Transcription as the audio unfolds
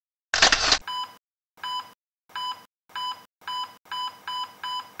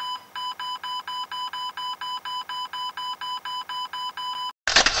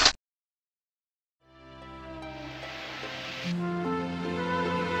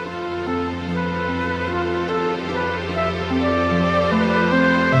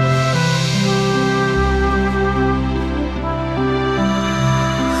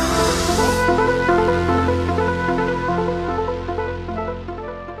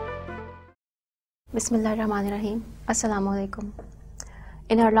Bismillahirrahmanirrahim. Assalamu alaikum.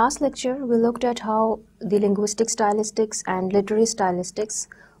 In our last lecture, we looked at how the linguistic stylistics and literary stylistics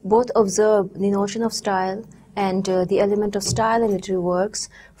both observe the notion of style and the element of style in literary works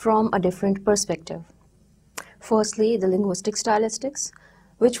from a different perspective. Firstly, the linguistic stylistics,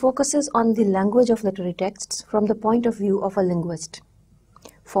 which focuses on the language of literary texts from the point of view of a linguist.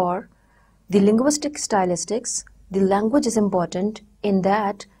 For the linguistic stylistics, the language is important in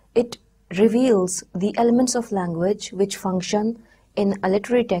that it reveals the elements of language which function in a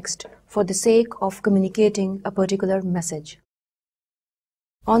literary text for the sake of communicating a particular message.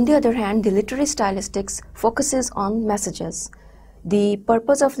 On the other hand, the literary stylistics focuses on messages. The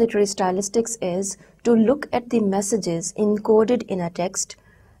purpose of literary stylistics is to look at the messages encoded in a text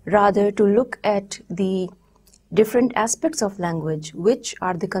rather to look at the different aspects of language which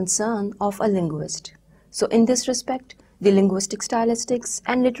are the concern of a linguist. So in this respect, the linguistic stylistics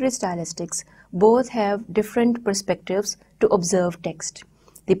and literary stylistics both have different perspectives to observe text.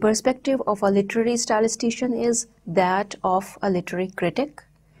 The perspective of a literary stylistician is that of a literary critic,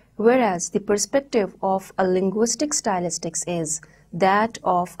 whereas the perspective of a linguistic stylistics is that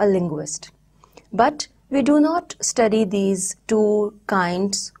of a linguist. But we do not study these two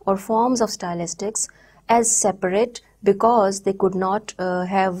kinds or forms of stylistics as separate because they could not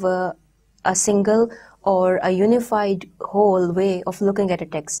have a single or a unified whole way of looking at a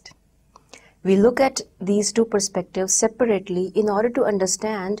text. We look at these two perspectives separately in order to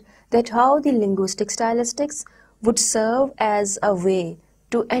understand that how the linguistic stylistics would serve as a way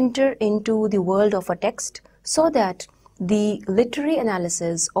to enter into the world of a text so that the literary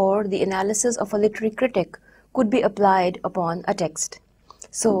analysis or the analysis of a literary critic could be applied upon a text.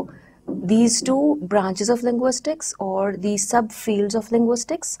 So these two branches of linguistics or the subfields of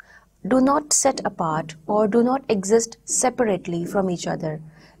linguistics do not set apart or do not exist separately from each other.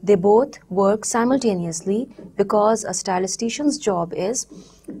 They both work simultaneously because a stylistician's job is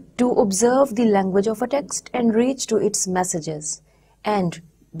to observe the language of a text and reach to its messages. And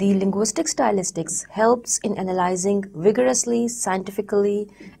the linguistic stylistics helps in analyzing vigorously, scientifically,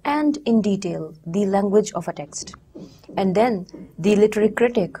 and in detail the language of a text. And then the literary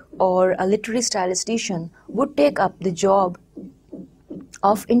critic or a literary stylistician would take up the job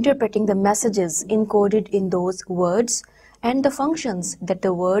of interpreting the messages encoded in those words and the functions that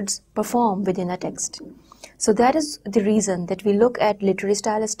the words perform within a text. So that is the reason that we look at literary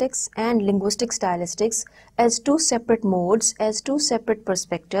stylistics and linguistic stylistics as two separate modes, as two separate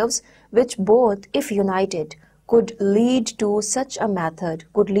perspectives, which both, if united, could lead to such a method,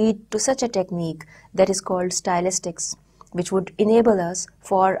 could lead to such a technique that is called stylistics, which would enable us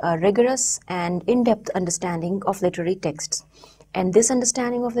for a rigorous and in-depth understanding of literary texts. And this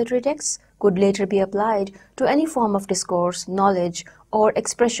understanding of literary texts could later be applied to any form of discourse, knowledge, or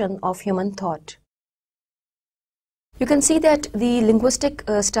expression of human thought. You can see that the linguistic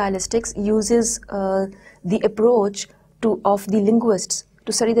stylistics uses the approach of the linguists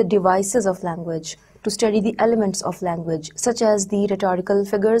to study the devices of language, to study the elements of language, such as the rhetorical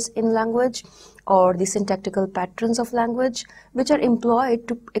figures in language or the syntactical patterns of language, which are employed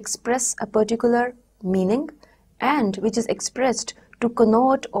to express a particular meaning and which is expressed to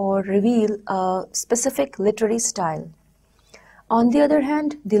connote or reveal a specific literary style. On the other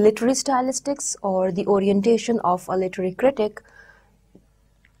hand, the literary stylistics or the orientation of a literary critic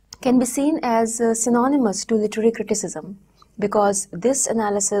can be seen as synonymous to literary criticism because this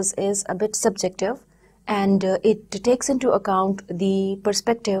analysis is a bit subjective and it takes into account the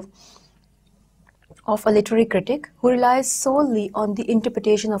perspective of a literary critic who relies solely on the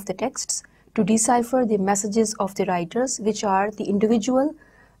interpretation of the texts to decipher the messages of the writers, which are the individual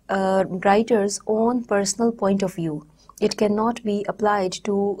writer's own personal point of view. It cannot be applied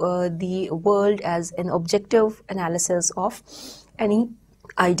to the world as an objective analysis of any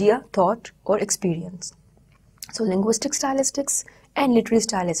idea, thought, or experience. So linguistic stylistics and literary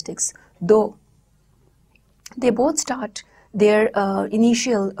stylistics, though they both start their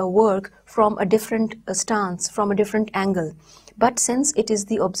initial work from a different stance, from a different angle. But since it is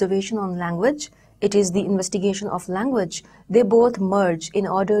the observation on language, it is the investigation of language, they both merge in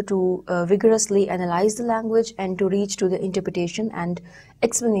order to vigorously analyze the language and to reach to the interpretation and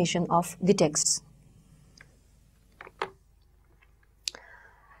explanation of the texts.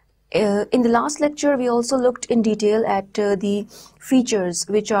 In the last lecture, we also looked in detail at the features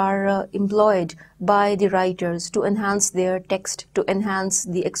which are employed by the writers to enhance their text, to enhance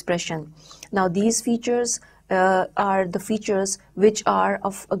the expression. Now, these features are the features which are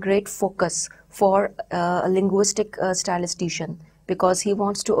of a great focus for a linguistic stylistician because he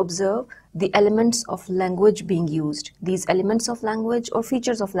wants to observe the elements of language being used. These elements of language or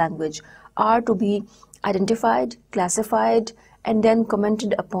features of language are to be identified, classified, and then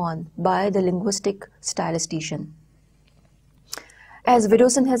commented upon by the linguistic stylistician. As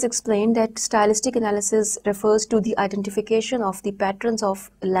Widdowson has explained, that stylistic analysis refers to the identification of the patterns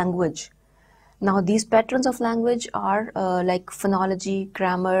of language. Now, these patterns of language are like phonology,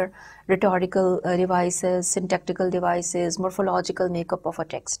 grammar, rhetorical devices, syntactical devices, morphological makeup of a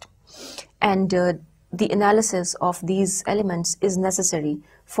text. And the analysis of these elements is necessary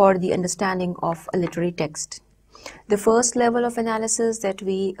for the understanding of a literary text. The first level of analysis that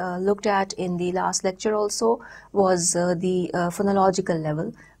we looked at in the last lecture also was the phonological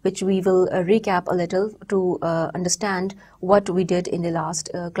level, which we will recap a little to understand what we did in the last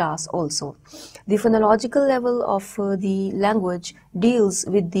class also. The phonological level of the language deals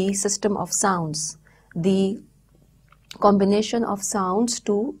with the system of sounds, the combination of sounds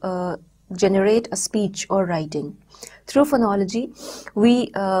to generate a speech or writing. Through phonology,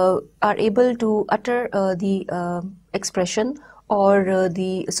 we are able to utter the expression or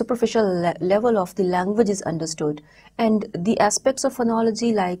the superficial level of the language is understood. And the aspects of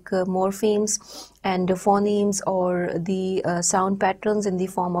phonology like morphemes and phonemes or the sound patterns in the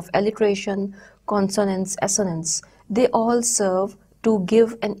form of alliteration, consonants, assonance, they all serve to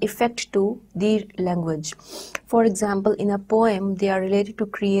give an effect to the language. For example, in a poem, they are related to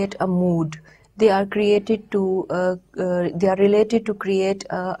create a mood. They are related to create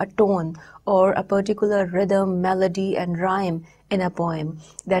a tone or a particular rhythm, melody, and rhyme in a poem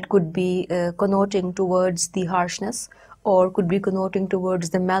that could be connoting towards the harshness, or could be connoting towards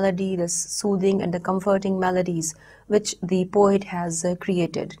the melody, the soothing and the comforting melodies which the poet has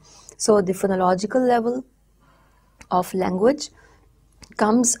created. So the phonological level of language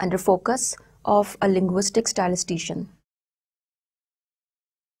comes under focus of a linguistic stylistician.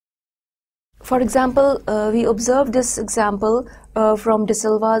 For example, we observe this example from De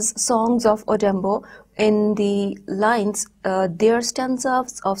Silva's Songs of Odembo in the lines, their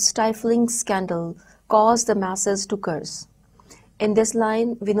stanzas of stifling scandal cause the masses to curse. In this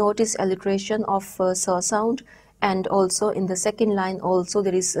line, we notice alliteration of sir sound, and also in the second line also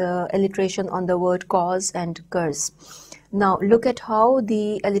there is alliteration on the word cause and curse. Now look at how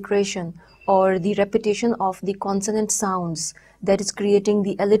the alliteration or the repetition of the consonant sounds that is creating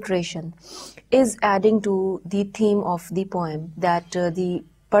the alliteration is adding to the theme of the poem, that the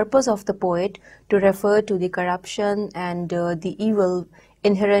purpose of the poet to refer to the corruption and the evil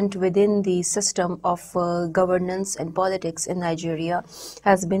inherent within the system of governance and politics in Nigeria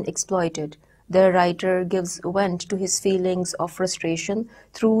has been exploited. The writer gives vent to his feelings of frustration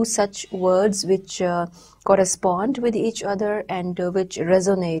through such words which correspond with each other and which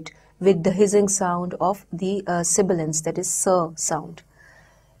resonate with the hissing sound of the sibilants, that is sir sound.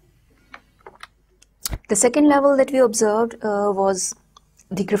 The second level that we observed was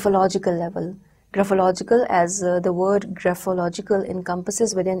the graphological level. Graphological, as the word graphological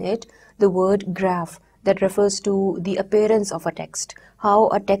encompasses within it the word graph, that refers to the appearance of a text, how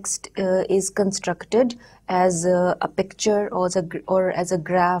a text is constructed as a picture or as a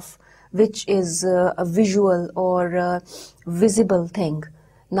graph, which is a visual or a visible thing.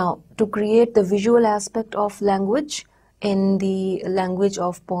 Now, to create the visual aspect of language, in the language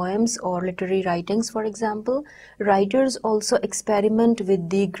of poems or literary writings, for example, writers also experiment with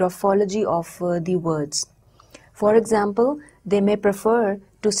the graphology of the words. For example, they may prefer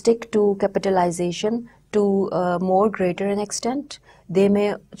to stick to capitalization to more greater an extent. They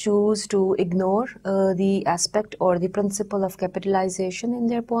may choose to ignore the aspect or the principle of capitalization in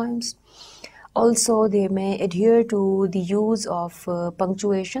their poems. Also, they may adhere to the use of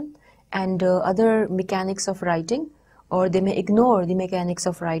punctuation and other mechanics of writing, or they may ignore the mechanics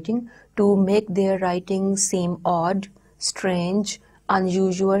of writing to make their writing seem odd, strange,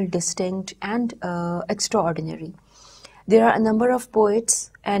 unusual, distinct, and extraordinary. There are a number of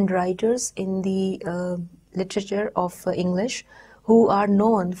poets and writers in the literature of English who are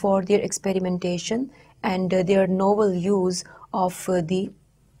known for their experimentation and their novel use of the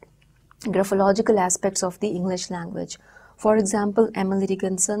graphological aspects of the English language. For example, Emily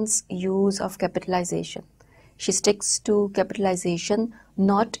Dickinson's use of capitalization. She sticks to capitalization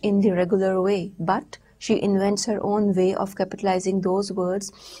not in the regular way, but she invents her own way of capitalizing those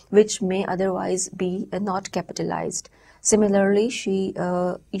words which may otherwise be not capitalized. Similarly, she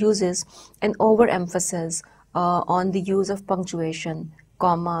uses an overemphasis on the use of punctuation,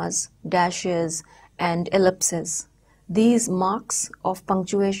 commas, dashes, and ellipses. These marks of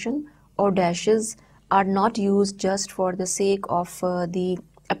punctuation or dashes are not used just for the sake of the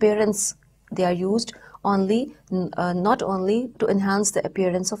appearance. They are used not only to enhance the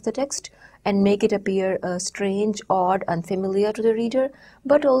appearance of the text and make it appear strange, odd, unfamiliar to the reader,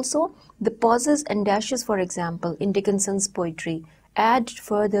 but also the pauses and dashes, for example, in Dickinson's poetry, add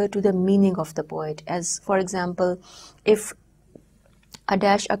further to the meaning of the poet. As, for example, if a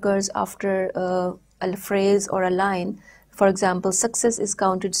dash occurs after a phrase or a line, for example, success is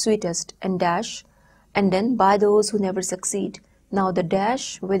counted sweetest, and dash, and then by those who never succeed. Now the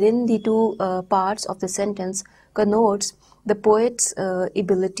dash within the two parts of the sentence connotes the poet's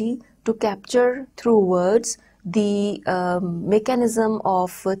ability to capture through words the mechanism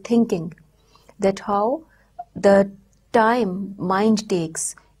of thinking, that how the time mind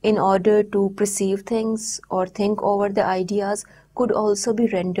takes in order to perceive things or think over the ideas could also be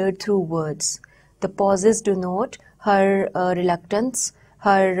rendered through words. The pauses denote her reluctance,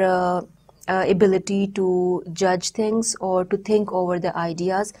 her ability to judge things or to think over the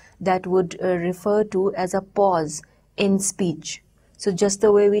ideas that would refer to as a pause in speech. So just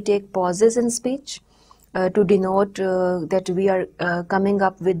the way we take pauses in speech to denote that we are coming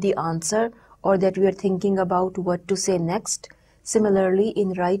up with the answer or that we are thinking about what to say next. Similarly,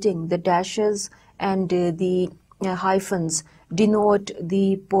 in writing, the dashes and the hyphens denote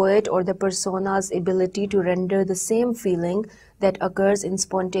the poet or the persona's ability to render the same feeling that occurs in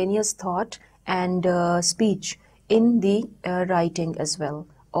spontaneous thought and speech in the writing as well,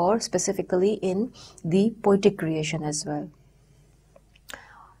 or specifically in the poetic creation as well.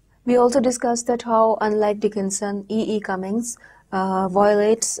 We also discussed that how, unlike Dickinson, E. Cummings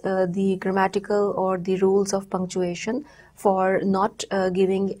violates the grammatical or the rules of punctuation for not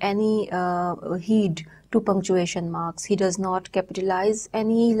giving any heed to punctuation marks. He does not capitalize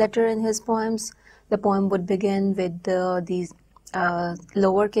any letter in his poems. The poem would begin with these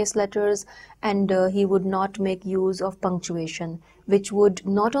lowercase letters, and he would not make use of punctuation, which would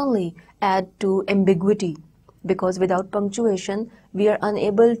not only add to ambiguity, because without punctuation we are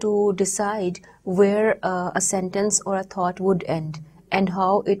unable to decide where a sentence or a thought would end and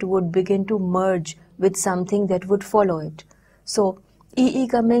how it would begin to merge with something that would follow it. So E.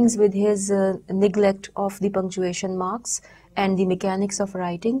 Cummings, with his neglect of the punctuation marks and the mechanics of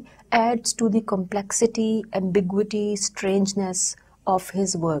writing, adds to the complexity, ambiguity, strangeness of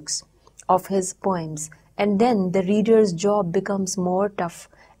his works, of his poems. And then the reader's job becomes more tough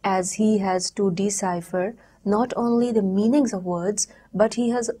as he has to decipher not only the meanings of words, but he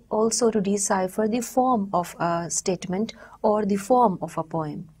has also to decipher the form of a statement or the form of a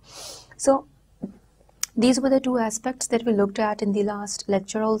poem. So these were the two aspects that we looked at in the last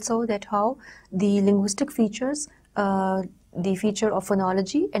lecture also, that how the linguistic features, the feature of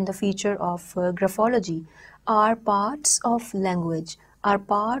phonology and the feature of graphology are parts of language, are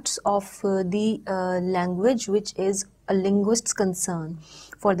parts of the language which is a linguist's concern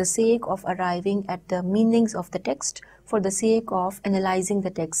for the sake of arriving at the meanings of the text, for the sake of analyzing the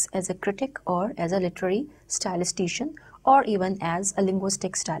text as a critic or as a literary stylistician or even as a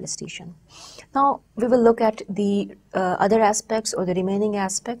linguistic stylistician. Now we will look at the other aspects or the remaining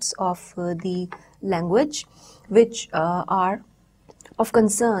aspects of the language which are of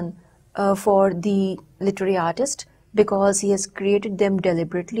concern for the literary artist, because he has created them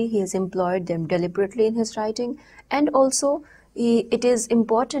deliberately, he has employed them deliberately in his writing, and also it is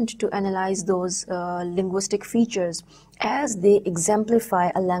important to analyze those linguistic features as they exemplify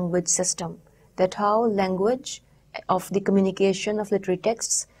a language system, that how language of the communication of literary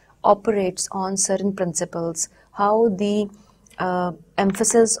texts operates on certain principles, how the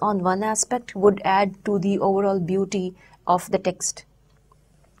emphasis on one aspect would add to the overall beauty of the text.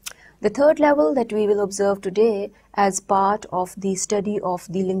 The third level that we will observe today as part of the study of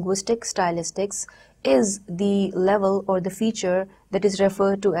the linguistic stylistics is the level or the feature that is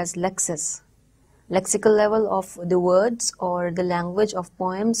referred to as lexis. Lexical level of the words or the language of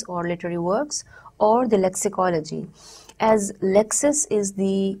poems or literary works, or the lexicology, as lexis is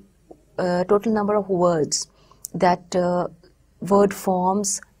the total number of words, that word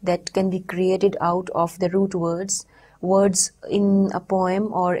forms that can be created out of the root words. Words in a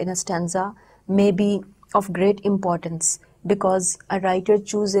poem or in a stanza may be of great importance because a writer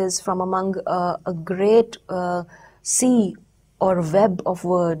chooses from among a great sea or web of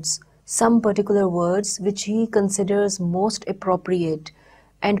words some particular words which he considers most appropriate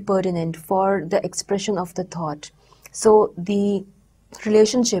and pertinent for the expression of the thought. So the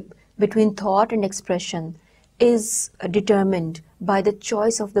relationship between thought and expression is determined by the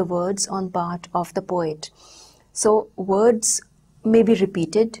choice of the words on part of the poet. So words may be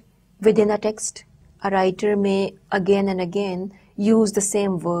repeated within a text. A writer may again and again use the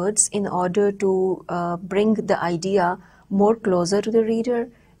same words in order to bring the idea more closer to the reader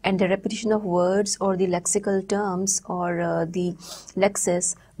and the repetition of words or the lexical terms or the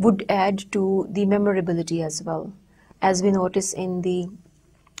lexis would add to the memorability as well. As we notice in the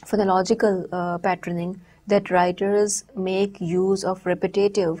phonological patterning, that writers make use of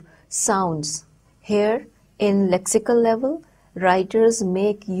repetitive sounds. Here, in lexical level, writers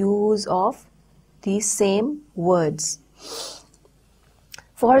make use of the same words.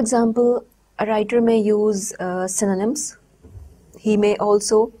 For example, a writer may use synonyms. He may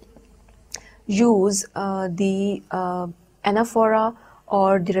also use the anaphora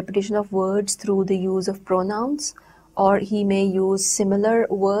or the repetition of words through the use of pronouns, or he may use similar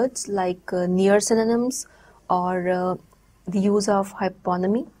words like near synonyms or the use of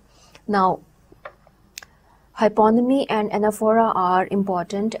hyponymy. Now, hyponymy and anaphora are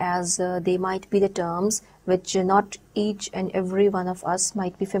important as they might be the terms which not each and every one of us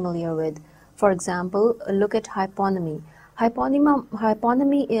might be familiar with. For example, look at hyponymy.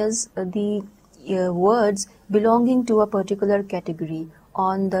 Hyponymy is the words belonging to a particular category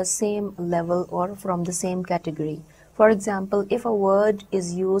on the same level or from the same category. For example, if a word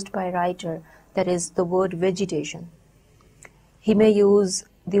is used by a writer, that is the word vegetation, he may use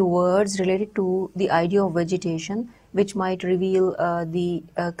the words related to the idea of vegetation, which might reveal the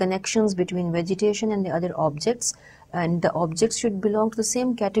connections between vegetation and the other objects, and the objects should belong to the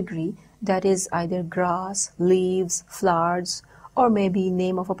same category, that is either grass, leaves, flowers, or maybe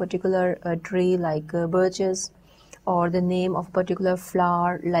name of a particular tree like birches, or the name of a particular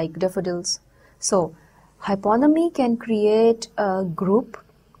flower like daffodils. So, hyponymy can create a group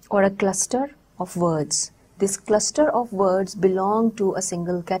or a cluster of words. This cluster of words belong to a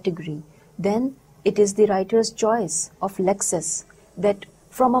single category. Then it is the writer's choice of lexis, that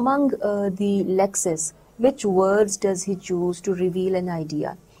from among the lexis, which words does he choose to reveal an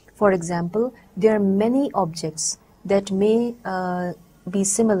idea. For example, there are many objects that may be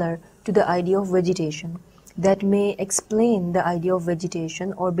similar to the idea of vegetation, that may explain the idea of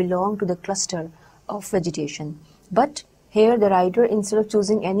vegetation or belong to the cluster of vegetation. But here the writer, instead of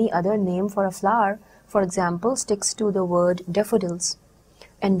choosing any other name for a flower, for example, sticks to the word daffodils.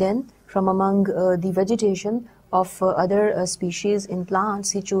 And then from among the vegetation of other species in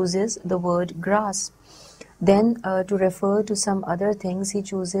plants, he chooses the word grass. Then to refer to some other things, he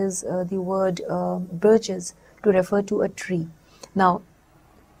chooses the word birches to refer to a tree. Now,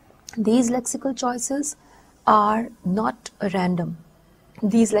 these lexical choices are not random.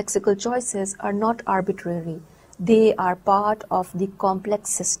 These lexical choices are not arbitrary. They are part of the complex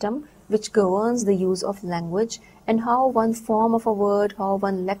system which governs the use of language, and how one form of a word, how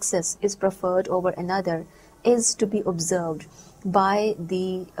one lexis is preferred over another is to be observed by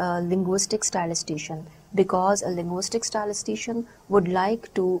the linguistic stylistician, because a linguistic stylistician would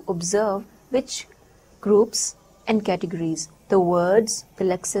like to observe which groups and categories the words, the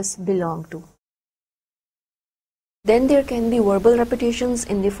lexis belong to. Then there can be verbal repetitions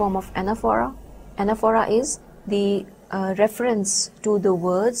in the form of anaphora. Anaphora is the reference to the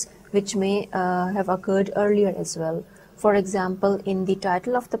words which may have occurred earlier as well. For example, in the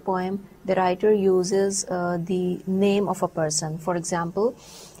title of the poem, the writer uses the name of a person. For example,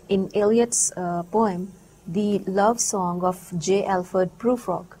 in Eliot's poem, The Love Song of J. Alfred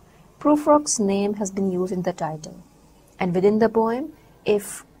Prufrock, Prufrock's name has been used in the title. And within the poem,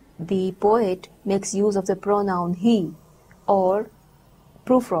 if the poet makes use of the pronoun he or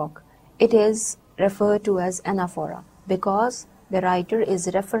Prufrock, it is referred to as anaphora, because the writer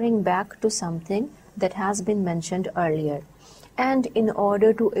is referring back to something that has been mentioned earlier. And in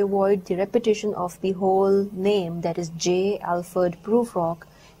order to avoid the repetition of the whole name, that is J. Alfred Prufrock,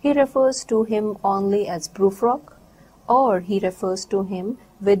 he refers to him only as Prufrock, or he refers to him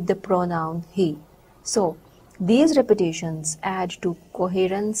with the pronoun he. So, these repetitions add to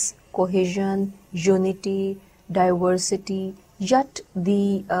coherence, cohesion, unity, diversity, yet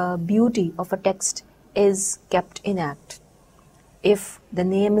the beauty of a text is kept intact. If the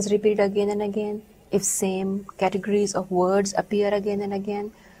name is repeated again and again, if same categories of words appear again and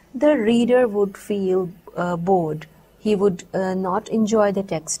again, the reader would feel bored. He would not enjoy the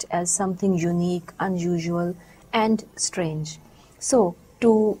text as something unique, unusual, and strange. So,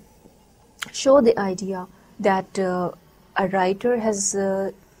 to show the idea that a writer has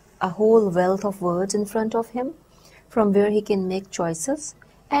a whole wealth of words in front of him, from where he can make choices,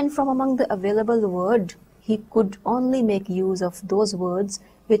 and from among the available words, he could only make use of those words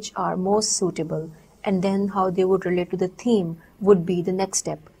which are most suitable, and then how they would relate to the theme would be the next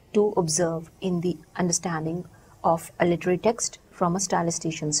step to observe in the understanding of a literary text from a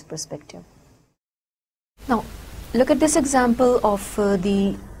stylistician's perspective. Now, look at this example of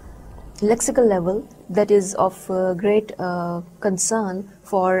the lexical level. that is of great concern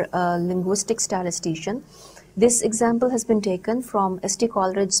for a linguistic statistician. This example has been taken from S.T.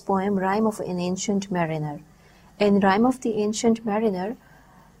 Coleridge's poem Rime of an Ancient Mariner. In Rime of the Ancient Mariner,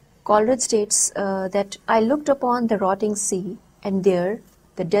 Coleridge states that I looked upon the rotting sea, and there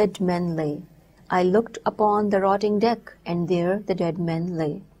the dead men lay. I looked upon the rotting deck, and there the dead men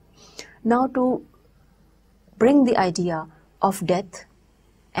lay. Now, to bring the idea of death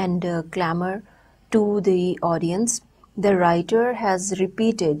and clamor to the audience, the writer has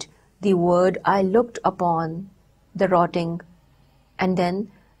repeated the word I looked upon the rotting, and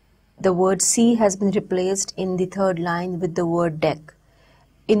then the word sea has been replaced in the third line with the word deck,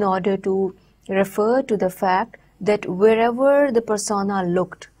 in order to refer to the fact that wherever the persona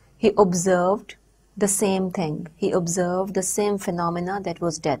looked, he observed the same thing. He observed the same phenomena, that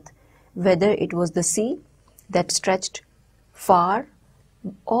was death, whether it was the sea that stretched far,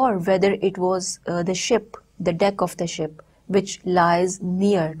 or whether it was the ship, the deck of the ship, which lies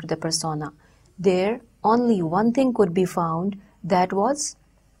near to the persona. There only one thing could be found, that was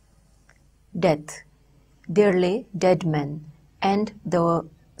death. There lay dead men. And the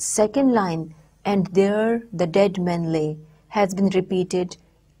second line, and there the dead men lay, has been repeated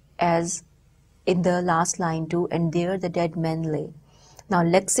as in the last line too, and there the dead men lay. Now,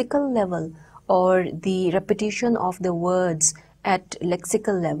 lexical level, or the repetition of the words at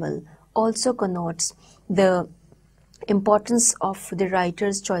lexical level, also connotes the importance of the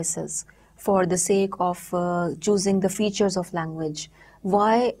writer's choices for the sake of choosing the features of language.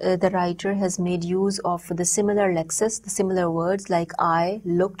 Why the writer has made use of the similar lexis, the similar words like I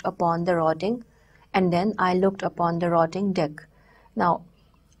looked upon the rotting, and then I looked upon the rotting deck. Now,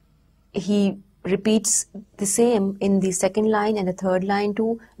 he repeats the same in the second line and the third line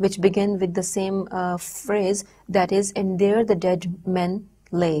too, which begin with the same phrase, that is, and there the dead men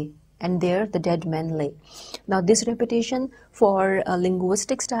lay, and there the dead men lay. Now, this repetition for a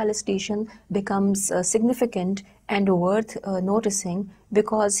linguistic stylistician becomes significant and worth noticing,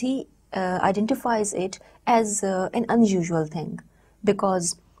 because he identifies it as an unusual thing,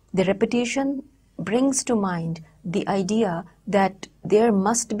 because the repetition brings to mind the idea that there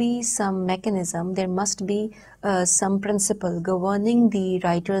must be some mechanism, there must be some principle governing the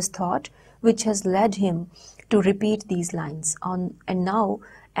writer's thought, which has led him to repeat these lines. And now,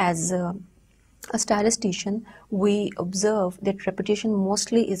 as a stylistician, we observe that repetition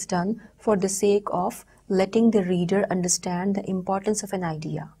mostly is done for the sake of letting the reader understand the importance of an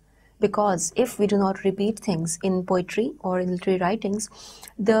idea. Because if we do not repeat things in poetry or in literary writings,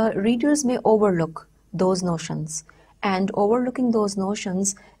 the readers may overlook those notions. And overlooking those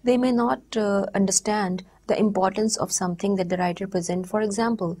notions, they may not understand the importance of something that the writer presents. For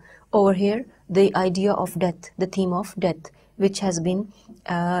example, over here, the idea of death, the theme of death, which has been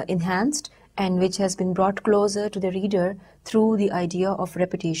enhanced and which has been brought closer to the reader through the idea of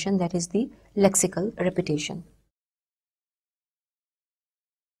repetition, that is the lexical repetition.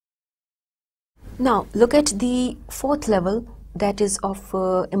 Now, look at the fourth level that is of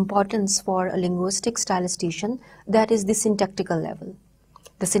importance for a linguistic stylistician, that is the syntactical level.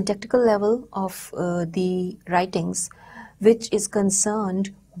 The syntactical level of the writings, which is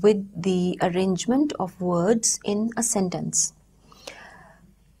concerned with the arrangement of words in a sentence.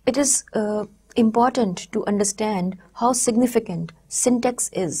 It is important to understand how significant syntax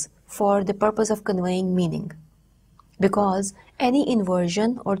is for the purpose of conveying meaning, because any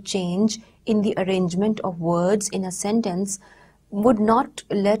inversion or change in the arrangement of words in a sentence would not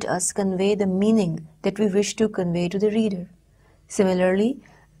let us convey the meaning that we wish to convey to the reader. Similarly,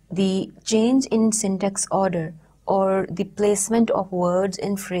 the change in syntax order or the placement of words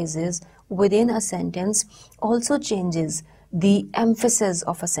and phrases within a sentence also changes the emphasis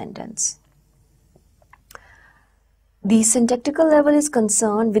of a sentence. The syntactical level is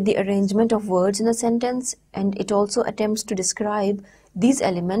concerned with the arrangement of words in a sentence, and it also attempts to describe these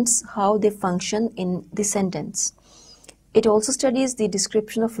elements, how they function in the sentence. It also studies the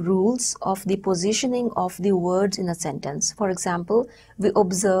description of rules of the positioning of the words in a sentence. For example, we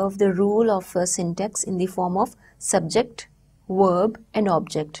observe the rule of syntax in the form of subject, verb, and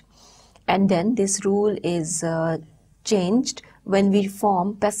object. And then this rule is changed when we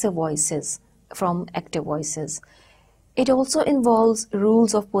form passive voices from active voices. It also involves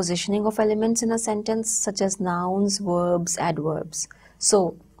rules of positioning of elements in a sentence, such as nouns, verbs, adverbs.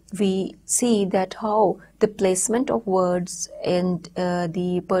 So we see that how the placement of words and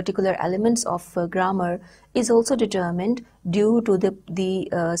the particular elements of grammar is also determined due to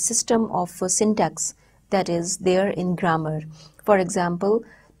the system of syntax that is there in grammar. For example,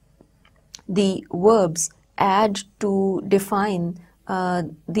 the verbs add to define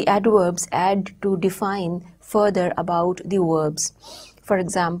the adverbs add to define further about the verbs. For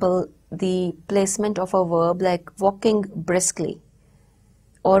example, the placement of a verb like walking briskly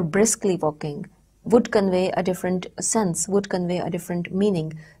or briskly walking would convey a different sense, would convey a different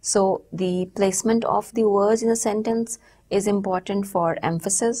meaning. So the placement of the words in a sentence is important for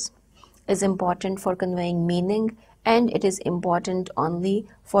emphasis, is important for conveying meaning, and it is important only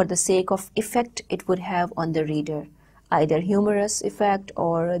for the sake of effect it would have on the reader, either humorous effect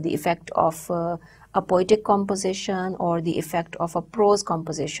or the effect of a poetic composition or the effect of a prose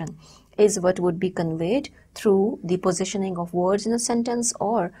composition is what would be conveyed through the positioning of words in a sentence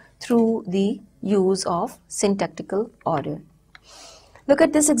or through the use of syntactical order. Look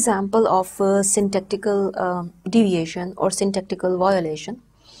at this example of syntactical deviation or syntactical violation.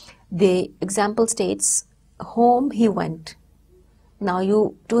 The example states, home he went. Now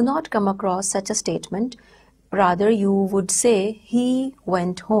you do not come across such a statement. Rather, you would say he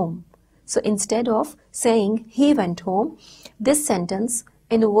went home. So instead of saying he went home, this sentence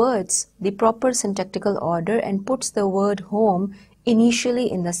inverts the proper syntactical order and puts the word home initially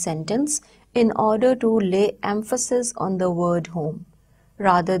in the sentence in order to lay emphasis on the word home,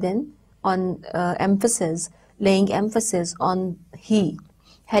 rather than on laying emphasis on he.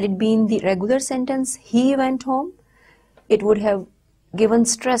 Had it been the regular sentence, he went home, it would have given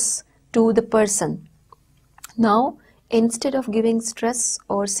stress to the person. Now, instead of giving stress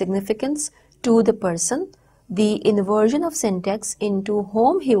or significance to the person, the inversion of syntax into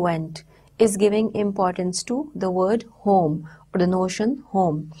home he went is giving importance to the word home or the notion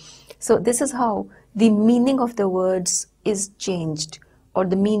home. So this is how the meaning of the words is changed, or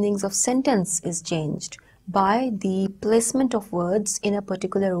the meanings of sentence is changed by the placement of words in a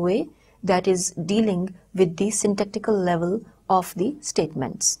particular way that is dealing with the syntactical level of the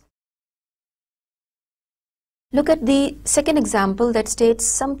statements. Look at the second example that states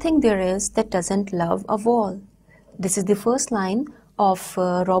something there is that doesn't love a wall. This is the first line of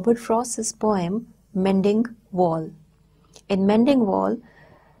Robert Frost's poem Mending Wall. In Mending Wall,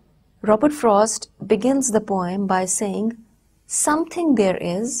 Robert Frost begins the poem by saying, something there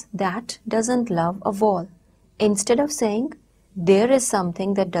is that doesn't love a wall, instead of saying, there is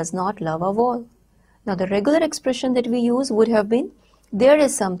something that does not love a wall. Now the regular expression that we use would have been, there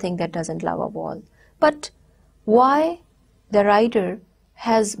is something that doesn't love a wall. But why the writer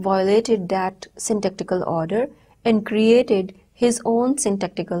has violated that syntactical order and created his own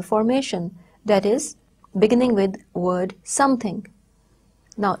syntactical formation, that is, beginning with word something.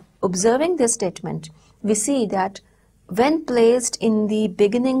 Now, observing this statement, we see that when placed in the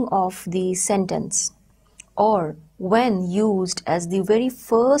beginning of the sentence or when used as the very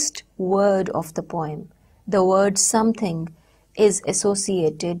first word of the poem, the word something is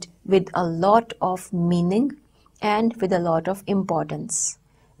associated with a lot of meaning and with a lot of importance.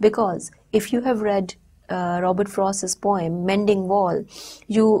 Because if you have read Robert Frost's poem Mending Wall,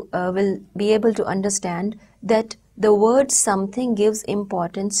 you will be able to understand that the word something gives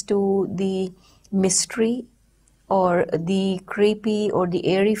importance to the mystery or the creepy or the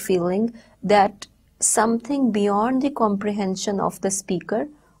airy feeling that something beyond the comprehension of the speaker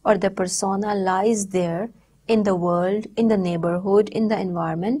or the persona lies there in the world, in the neighborhood, in the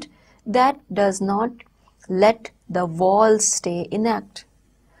environment that does not let the walls stay intact.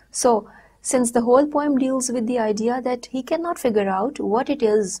 So, since the whole poem deals with the idea that he cannot figure out what it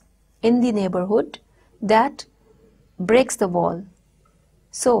is in the neighborhood that breaks the wall.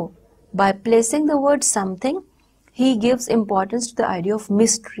 So, by placing the word something, he gives importance to the idea of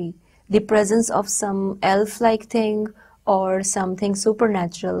mystery, the presence of some elf-like thing or something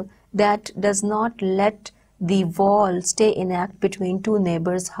supernatural that does not let the wall stay intact between two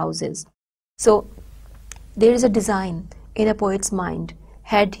neighbors' houses. So, there is a design in a poet's mind.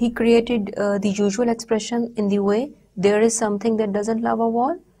 Had he created the usual expression in the way, there is something that doesn't love a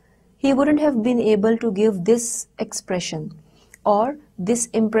wall, he wouldn't have been able to give this expression or this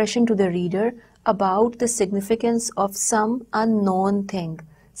impression to the reader about the significance of some unknown thing,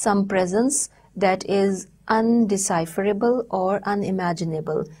 some presence that is undecipherable or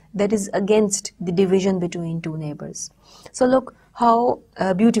unimaginable, that is against the division between two neighbors. So look how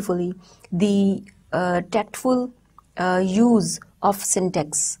beautifully the tactful use of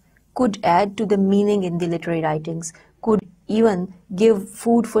syntax could add to the meaning in the literary writings, could even give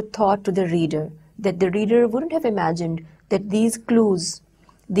food for thought to the reader, that the reader wouldn't have imagined that these clues,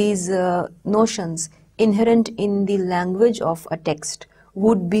 these notions inherent in the language of a text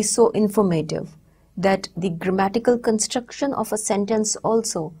would be so informative, that the grammatical construction of a sentence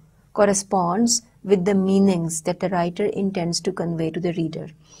also corresponds with the meanings that the writer intends to convey to the reader.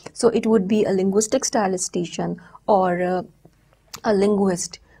 So it would be a linguistic stylistician or a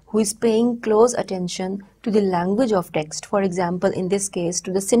linguist who is paying close attention to the language of text, for example, in this case,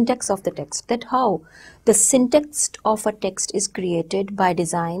 to the syntax of the text, that how the syntax of a text is created by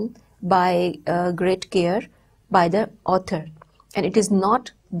design, by great care, by the author. And it is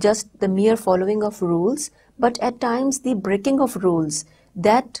not just the mere following of rules, but at times the breaking of rules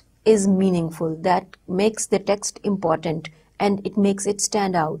that is meaningful, that makes the text important, and it makes it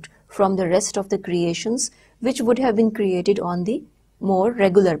stand out from the rest of the creations which would have been created on the more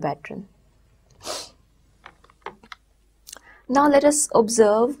regular pattern. Now let us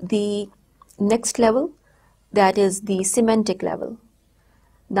observe the next level, that is the semantic level.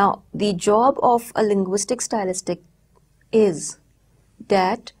 Now the job of a linguistic stylistic is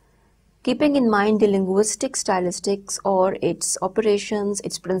that, keeping in mind the linguistic stylistics or its operations,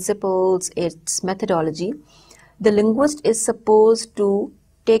 its principles, its methodology, the linguist is supposed to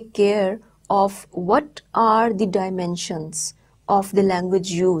take care of what are the dimensions of the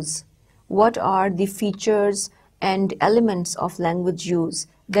language use, what are the features and elements of language use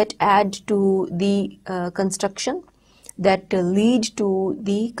that add to the construction, that lead to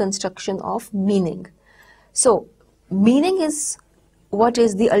the construction of meaning. So meaning is what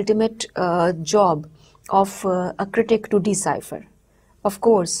is the ultimate job of a critic to decipher. Of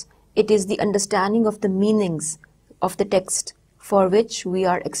course, it is the understanding of the meanings of the text for which we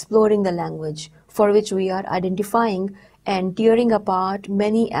are exploring the language, for which we are identifying and tearing apart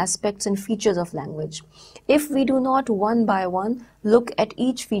many aspects and features of language. If we do not one by one look at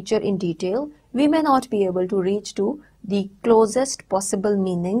each feature in detail, we may not be able to reach to the closest possible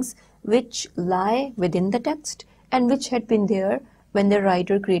meanings which lie within the text and which had been there when the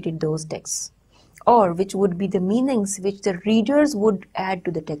writer created those texts, or which would be the meanings which the readers would add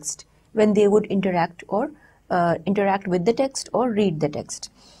to the text when they would interact with the text or read the text.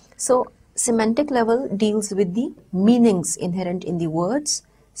 So semantic level deals with the meanings inherent in the words,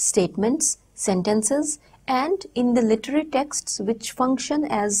 statements, sentences, and in the literary texts which function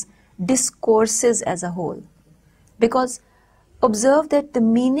as discourses as a whole. Because observe that the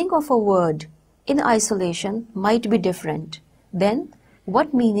meaning of a word in isolation might be different than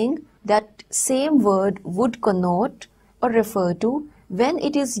what meaning that same word would connote or refer to when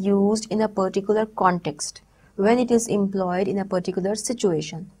it is used in a particular context, when it is employed in a particular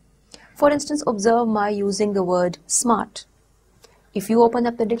situation. For instance, observe my using the word smart. If you open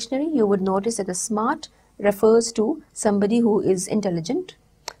up the dictionary, you would notice that the smart refers to somebody who is intelligent,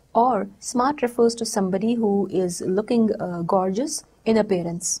 or smart refers to somebody who is looking gorgeous in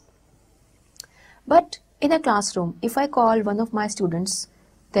appearance. But in a classroom, if I call one of my students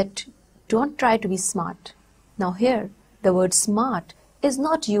that don't try to be smart, now here the word smart is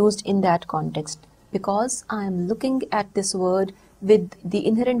not used in that context, because I am looking at this word with the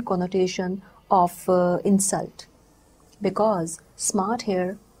inherent connotation of insult. Because smart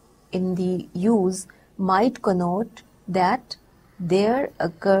here in the use might connote that there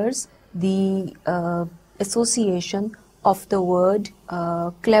occurs the association of the word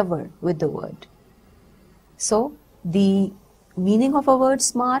clever with the word. So the meaning of a word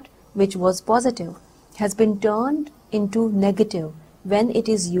smart, which was positive, has been turned into negative when it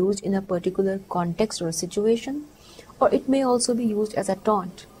is used in a particular context or situation, or it may also be used as a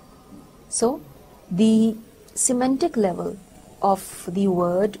taunt. So the semantic level of the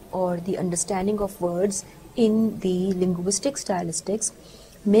word or the understanding of words in the linguistic stylistics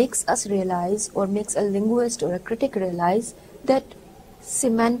makes us realize, or makes a linguist or a critic realize, that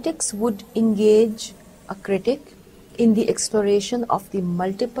semantics would engage a critic in the exploration of the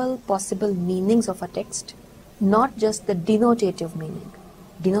multiple possible meanings of a text, not just the denotative meaning.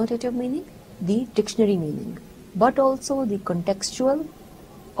 Denotative meaning, the dictionary meaning, but also the contextual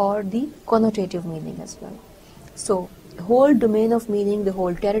or the connotative meaning as well. So the whole domain of meaning, the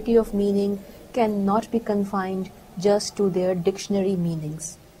whole territory of meaning cannot be confined just to their dictionary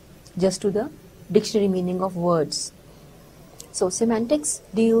meanings, just to the dictionary meaning of words. So semantics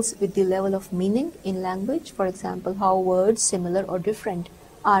deals with the level of meaning in language, for example, how words similar or different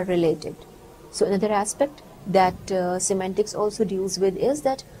are related. So another aspect that semantics also deals with is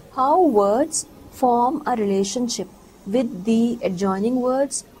that how words form a relationship with the adjoining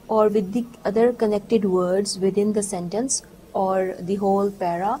words or with the other connected words within the sentence or the whole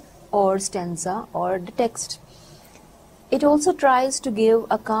para or stanza or the text. It also tries to give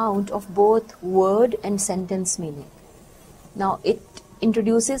account of both word and sentence meaning. Now it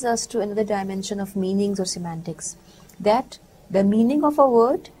introduces us to another dimension of meanings or semantics, that the meaning of a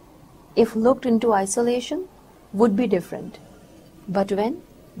word, if looked into isolation, would be different. But when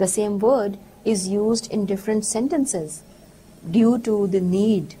the same word is used in different sentences due to the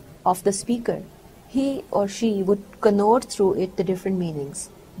need of the speaker, he or she would connote through it the different meanings.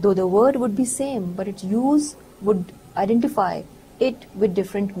 Though the word would be same, but its use would identify it with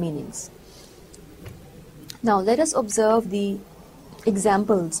different meanings. Now let us observe the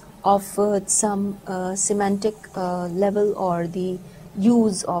examples of some semantic level or the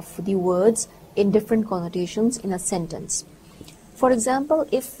use of the words in different connotations in a sentence. For example,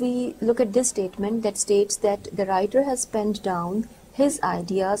 if we look at this statement that states that the writer has penned down his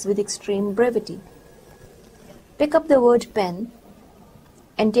ideas with extreme brevity. Pick up the word pen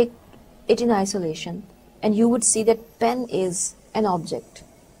and take it in isolation, and you would see that pen is an object.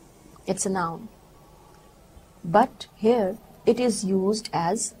 It's a noun. But here it is used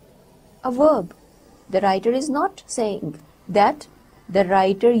as a verb. The writer is not saying that the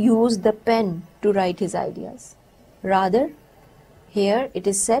writer used the pen to write his ideas. Rather, here it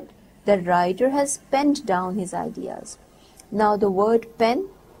is said the writer has penned down his ideas. Now the word pen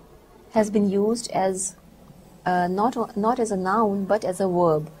has been used as not as a noun but as a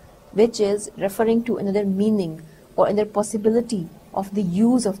verb, which is referring to another meaning or another possibility of the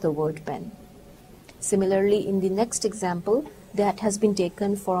use of the word pen. Similarly, in the next example that has been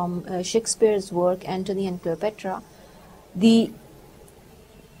taken from Shakespeare's work Antony and Cleopatra, the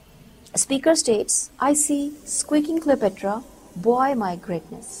speaker states, "I see squeaking Cleopatra, boy my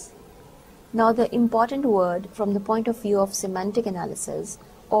greatness." Now the important word from the point of view of semantic analysis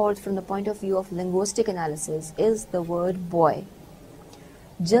or from the point of view of linguistic analysis is the word boy.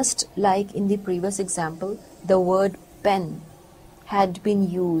 Just like in the previous example, the word pen had been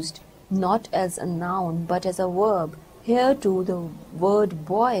used not as a noun but as a verb. Here too the word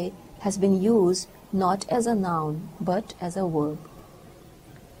boy has been used not as a noun but as a verb.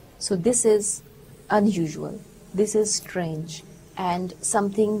 So this is unusual, this is strange, and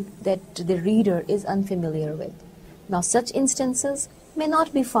something that the reader is unfamiliar with. Now such instances may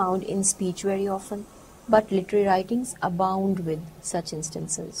not be found in speech very often, but literary writings abound with such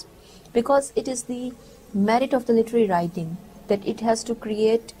instances, because it is the merit of the literary writing that it has to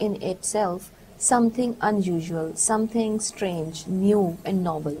create in itself something unusual, something strange, new and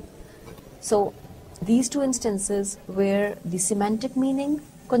novel. So these two instances where the semantic meaning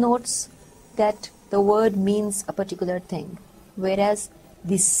connotes that the word means a particular thing, whereas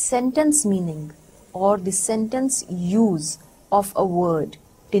the sentence meaning or the sentence use of a word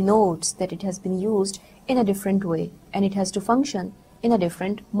denotes that it has been used in a different way and it has to function in a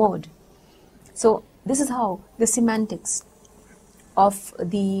different mode. So this is how the semantics of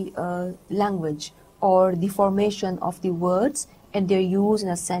the language or the formation of the words and their use in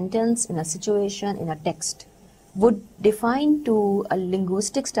a sentence, in a situation, in a text would define to a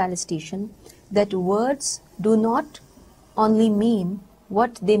linguistic stylistician that words do not only mean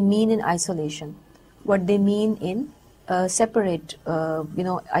what they mean in isolation, what they mean in separate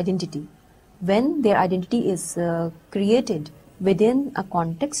identity. When their identity is created within a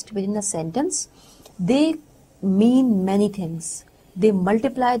context, within a sentence, they mean many things. They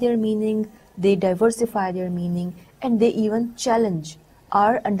multiply their meaning, they diversify their meaning, and they even challenge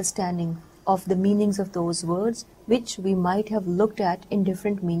our understanding of the meanings of those words which we might have looked at in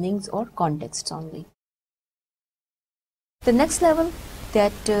different meanings or contexts only. The next level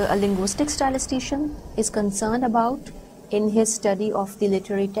that a linguistic stylistician is concerned about in his study of the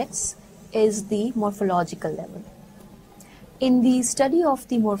literary texts is the morphological level. In the study of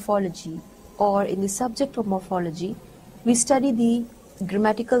the morphology or in the subject of morphology, we study the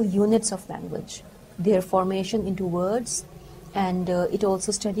grammatical units of language, their formation into words, and it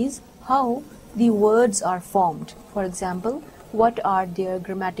also studies how the words are formed. For example, what are their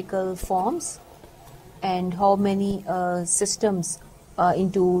grammatical forms and how many systems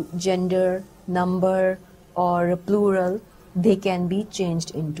into gender, number or plural they can be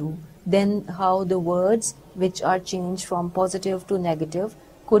changed into. Then how the words which are changed from positive to negative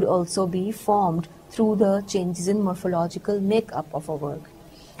could also be formed through the changes in morphological makeup of a work.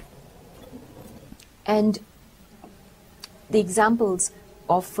 And the examples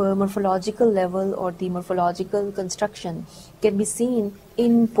of morphological level or the morphological construction can be seen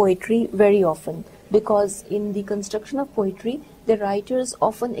in poetry very often, because in the construction of poetry the writers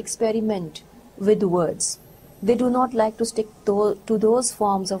often experiment with words. They do not like to stick to those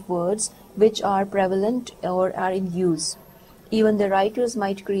forms of words which are prevalent or are in use. Even the writers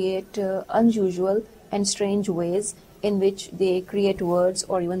might create unusual and strange ways in which they create words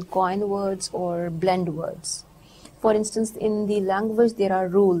or even coin words or blend words. For instance, in the language there are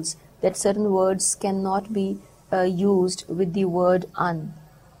rules that certain words cannot be used with the word un.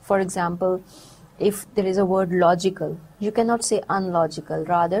 For example, if there is a word logical, you cannot say unlogical.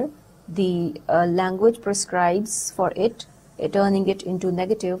 Rather, the language prescribes for it, turning it into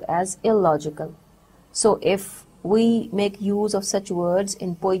negative as illogical. So if we make use of such words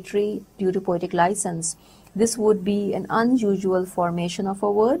in poetry due to poetic license, this would be an unusual formation of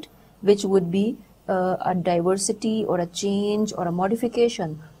a word, which would be a diversity or a change or a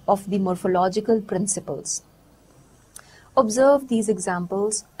modification of the morphological principles. Observe these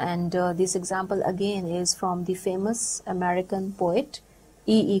examples, and this example again is from the famous American poet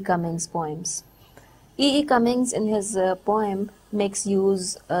E.E. Cummings' poems. E.E. Cummings in his poem makes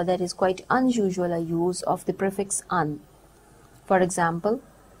use, that is quite unusual, a use of the prefix "un". For example,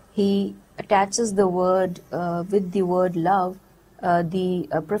 he attaches the word with the word love, the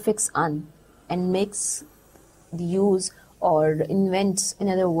prefix "un", and makes the use or invents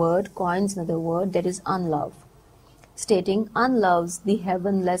another word, coins another word, that is unlove, stating unloves the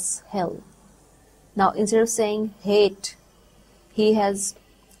heavenless hell. Now instead of saying hate, he has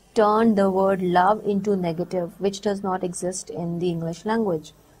turned the word love into negative, which does not exist in the English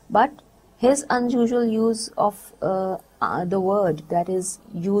language. But his unusual use of the word, that is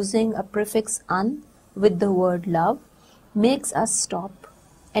using a prefix "un" with the word love, makes us stop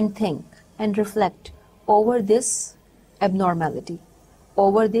and think and reflect over this abnormality,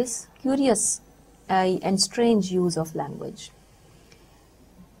 over this curious and strange use of language.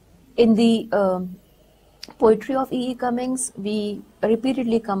 In the poetry of E.E. Cummings, we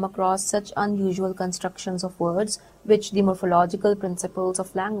repeatedly come across such unusual constructions of words which the morphological principles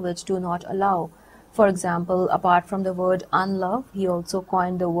of language do not allow. For example, apart from the word unlove, he also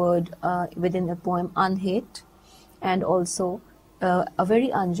coined the word within the poem unhate, and also a very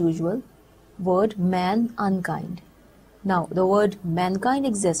unusual word man unkind. Now, the word mankind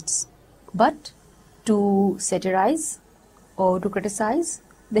exists, but to satirize or to criticize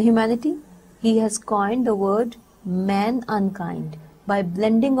the humanity, he has coined the word man unkind by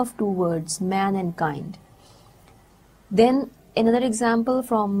blending of two words, man and kind. Then another example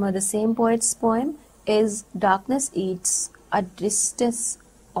from the same poet's poem is darkness eats a distance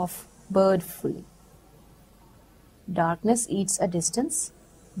of bird fully. Darkness eats a distance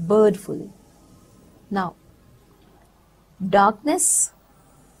bird fully. Now, darkness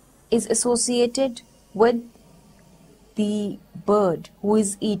is associated with the bird who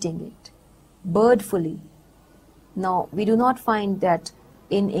is eating it, birdfully. Now, we do not find that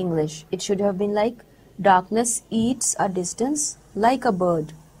in English. It should have been like darkness eats a distance like a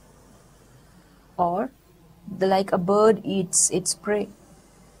bird, or like a bird eats its prey.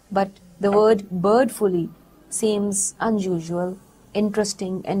 But the word birdfully seems unusual,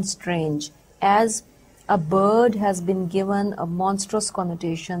 interesting and strange, as a bird has been given a monstrous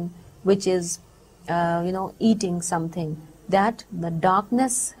connotation, which is eating something, that the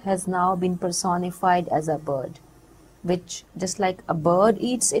darkness has now been personified as a bird, which just like a bird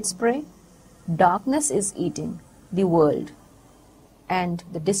eats its prey, darkness is eating the world and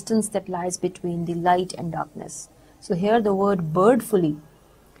the distance that lies between the light and darkness. So here the word birdfully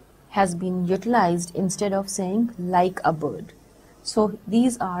has been utilized instead of saying like a bird. So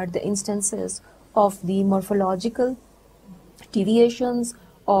these are the instances of the morphological deviations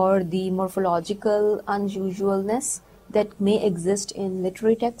or the morphological unusualness that may exist in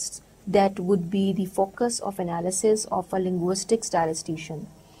literary texts that would be the focus of analysis of a linguistic stylistician.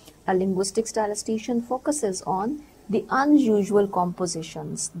 A linguistic stylistician focuses on the unusual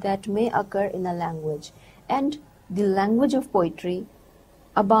compositions that may occur in a language, and the language of poetry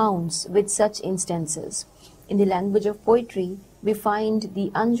abounds with such instances. In the language of poetry, we find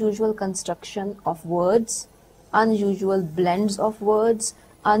the unusual construction of words, unusual blends of words,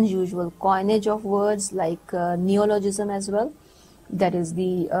 unusual coinage of words like neologism as well. That is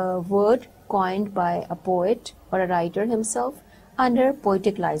the word coined by a poet or a writer himself under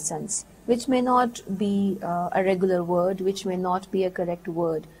poetic license, which may not be a regular word, which may not be a correct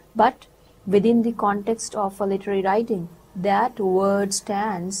word, but within the context of a literary writing, that word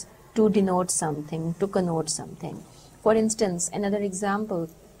stands to denote something, to connote something. For instance, another example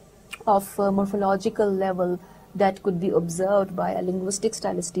of morphological level that could be observed by a linguistic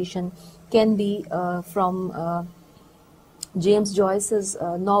stylistician can be from James Joyce's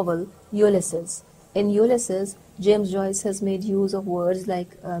novel Ulysses. In Ulysses, James Joyce has made use of words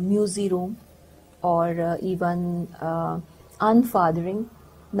like musy room or even unfathering.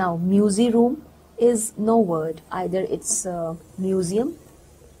 Now, musy room is no word, either it's museum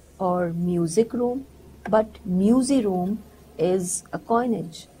or music room, but musy room is a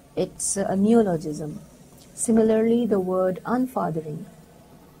coinage, it's a neologism. Similarly, the word unfathering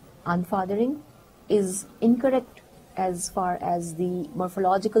is incorrect as far as the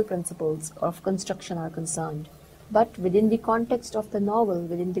morphological principles of construction are concerned. But within the context of the novel,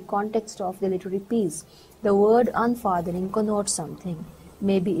 within the context of the literary piece, the word unfathering connotes something.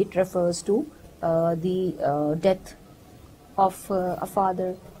 Maybe it refers to the death of a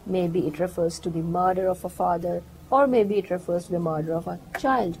father, maybe it refers to the murder of a father, or maybe it refers to the murder of a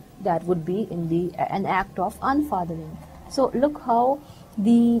child. That would be in an act of unfathering. So look how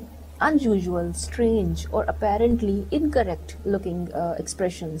the unusual, strange, or apparently incorrect looking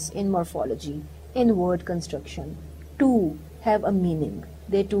expressions in morphology, in word construction, too have a meaning.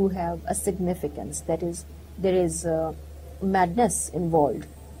 They too have a significance. That is, there is madness involved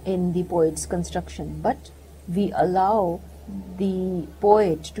in the poet's construction, but we allow the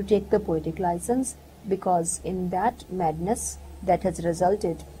poet to take the poetic license, because in that madness that has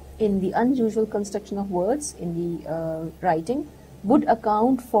resulted in the unusual construction of words in the writing would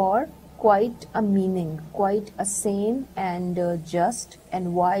account for quite a meaning, quite a sane and just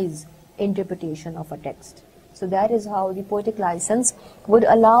and wise interpretation of a text. So that is how the poetic license would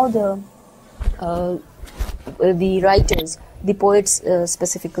allow the writers, the poets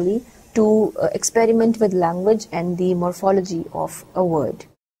specifically, to experiment with language and the morphology of a word.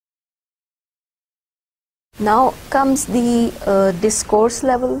 Now comes the discourse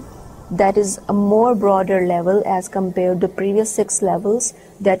level. That is a more broader level as compared to previous 6 levels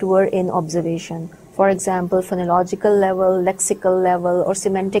that were in observation. For example, phonological level, lexical level, or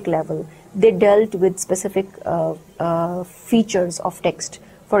semantic level. They dealt with specific features of text.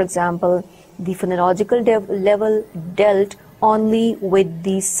 For example, the phonological level dealt only with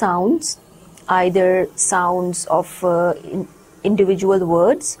the sounds, either sounds of individual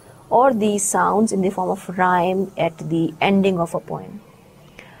words or the sounds in the form of rhyme at the ending of a poem.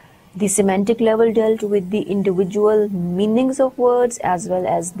 The semantic level dealt with the individual meanings of words as well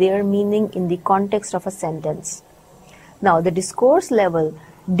as their meaning in the context of a sentence. Now, the discourse level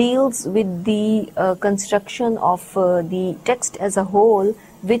deals with the construction of the text as a whole,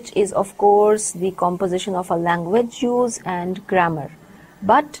 which is of course the composition of a language use and grammar.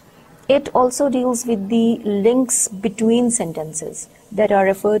 But it also deals with the links between sentences that are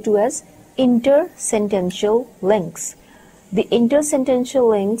referred to as intersentential links. The intersentential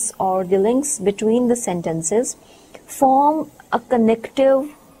links, or the links between the sentences, form a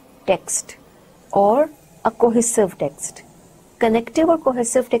connective text or a cohesive text. Connective or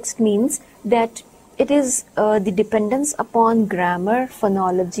cohesive text means that it is the dependence upon grammar,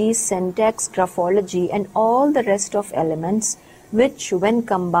 phonology, syntax, graphology, and all the rest of elements which, when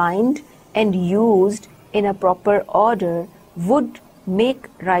combined and used in a proper order, would make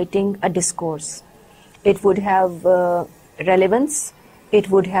writing a discourse. It would have relevance, it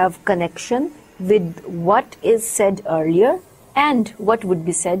would have connection with what is said earlier and what would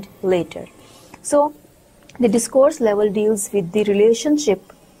be said later. So the discourse level deals with the relationship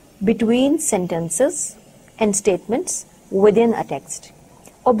between sentences and statements within a text.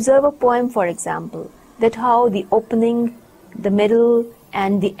 Observe a poem, for example, that how the opening, the middle,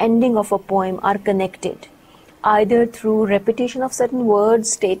 and the ending of a poem are connected, either through repetition of certain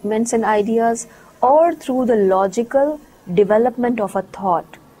words, statements, and ideas, or through the logical development of a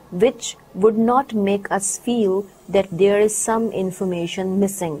thought, which would not make us feel that there is some information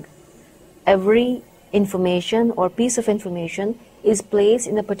missing. Every information or piece of information is placed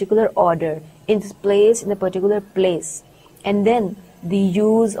in a particular order, is placed in a particular place, and then the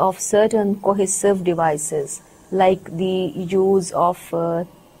use of certain cohesive devices like the use of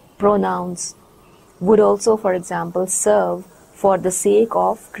pronouns would also, for example, serve for the sake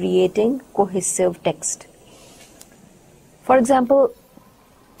of creating cohesive text. For example,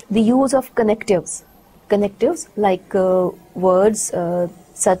 the use of connectives like words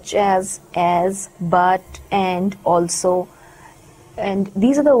such as, but, and, also, and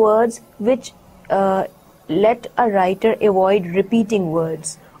these are the words which let a writer avoid repeating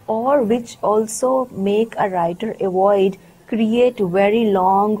words, or which also make a writer create very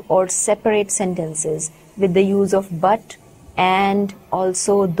long or separate sentences with the use of but, and,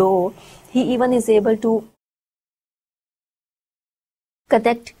 also, though. He even is able to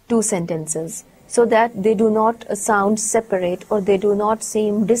connect 2 sentences so that they do not sound separate or they do not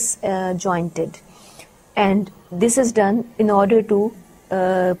seem disjointed. And this is done in order to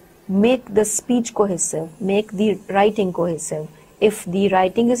make the speech cohesive, make the writing cohesive. If the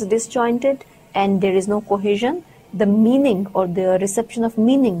writing is disjointed and there is no cohesion, the meaning or the reception of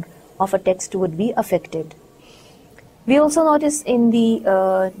meaning of a text would be affected. We also notice in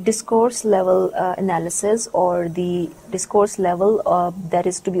the discourse level analysis, or the discourse level that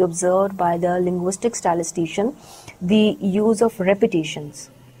is to be observed by the linguistic statistician, the use of repetitions.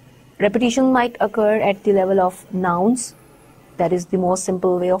 Repetition might occur at the level of nouns. That is the most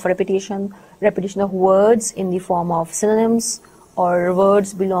simple way of repetition. Repetition of words in the form of synonyms or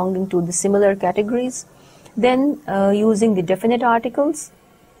words belonging to the similar categories. Then using the definite articles.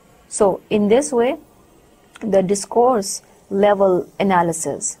 So in this way, the discourse level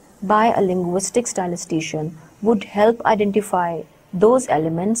analysis by a linguistic stylistician would help identify those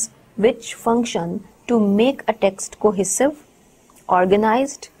elements which function to make a text cohesive,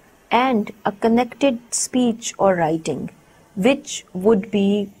 organized, and a connected speech or writing, which would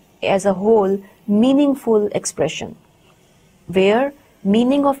be as a whole meaningful expression, where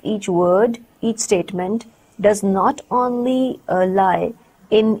meaning of each word, each statement does not only lie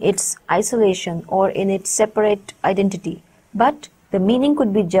in its isolation or in its separate identity, but the meaning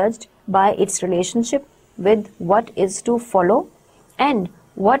could be judged by its relationship with what is to follow and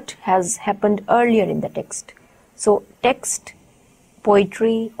what has happened earlier in the text. So text,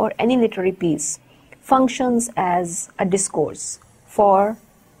 poetry, or any literary piece functions as a discourse for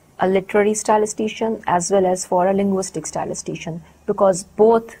a literary stylistician as well as for a linguistic stylistician, because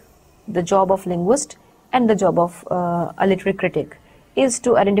both the job of linguist and the job of a literary critic is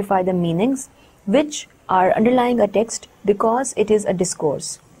to identify the meanings which are underlying a text because it is a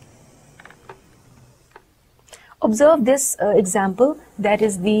discourse. Observe this example, that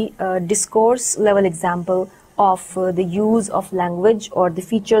is the discourse level example of the use of language or the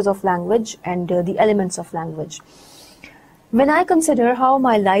features of language and the elements of language. When I consider how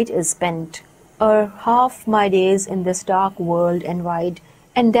my light is spent, or half my days in this dark world and wide,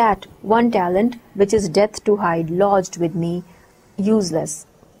 and that one talent which is death to hide lodged with me, useless,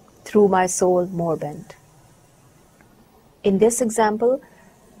 through my soul more bent. In this example,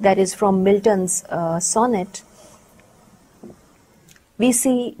 that is from Milton's sonnet, we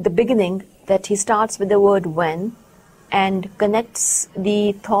see the beginning that he starts with the word when and connects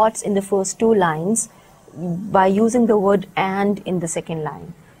the thoughts in the first two lines by using the word and in the second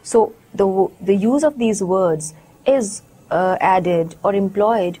line. So the use of these words is added or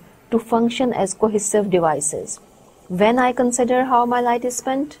employed to function as cohesive devices. When I consider how my light is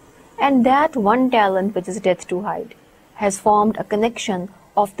spent, and that one talent which is death to hide, has formed a connection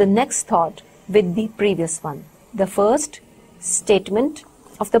of the next thought with the previous one. The first statement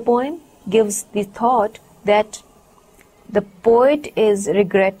of the poem gives the thought that the poet is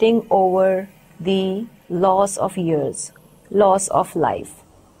regretting over the loss of years, loss of life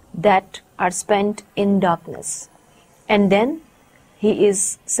that are spent in darkness. And then he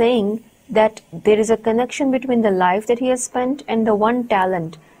is saying that there is a connection between the life that he has spent and the one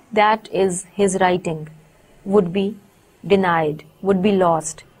talent that is his writing would be denied, would be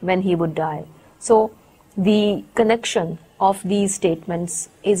lost when he would die. So the connection of these statements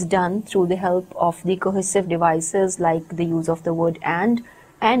is done through the help of the cohesive devices like the use of the word and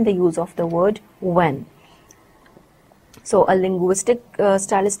the use of the word when. So a linguistic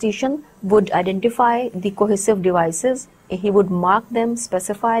stylistician would identify the cohesive devices, he would mark them,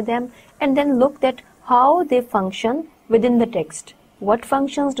 specify them, and then look at how they function within the text. What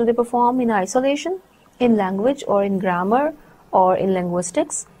functions do they perform in isolation, in language or in grammar or in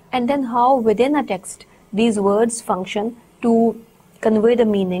linguistics, and then how within a text these words function to convey the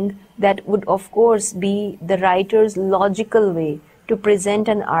meaning that would of course be the writer's logical way to present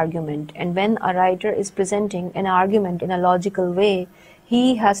an argument. And when a writer is presenting an argument in a logical way,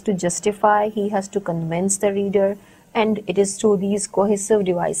 he has to justify, he has to convince the reader, and it is through these cohesive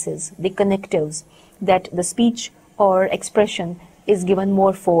devices, the connectives, that the speech or expression is given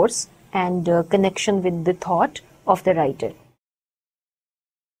more force and connection with the thought of the writer.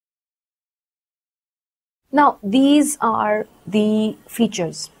 Now, these are the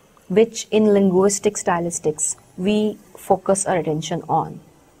features which in linguistic stylistics we focus our attention on.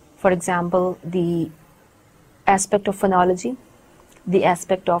 For example, the aspect of phonology, the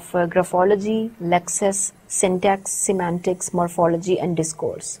aspect of graphology, lexis, syntax, semantics, morphology, and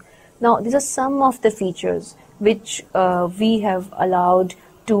discourse. Now, these are some of the features which we have allowed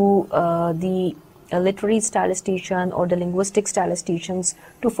to the literary stylistician or the linguistic stylisticians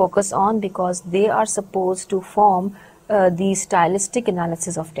to focus on, because they are supposed to form the stylistic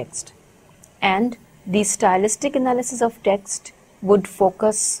analysis of text. And the stylistic analysis of text would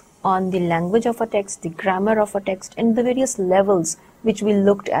focus on the language of a text, the grammar of a text, and the various levels which we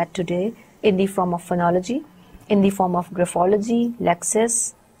looked at today in the form of phonology, in the form of graphology,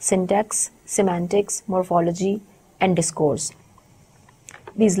 lexis, syntax, semantics, morphology, and discourse.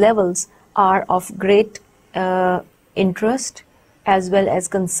 These levels are of great interest as well as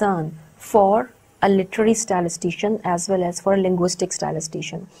concern for a literary stylistician as well as for a linguistic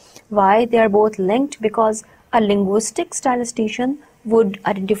stylistician. Why? They are both linked because a linguistic stylistician would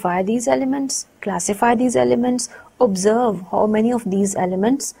identify these elements, classify these elements, observe how many of these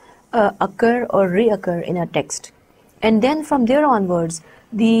elements occur or reoccur in a text. And then from there onwards,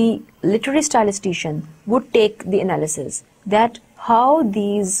 the literary stylistician would take the analysis that how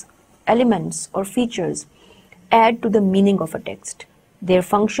these elements or features add to the meaning of a text. Their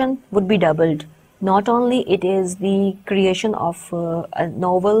function would be doubled. Not only it is the creation of a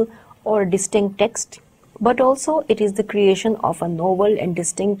novel or distinct text, but also it is the creation of a novel and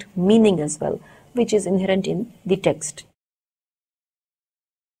distinct meaning as well, which is inherent in the text.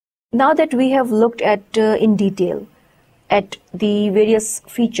 Now that we have looked at in detail at the various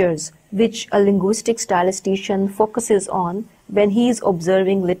features which a linguistic stylistician focuses on when he is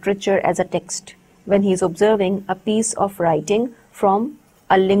observing literature as a text, when he is observing a piece of writing from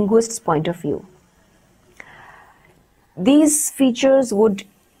a linguist's point of view. These features would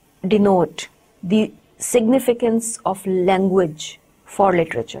denote the significance of language for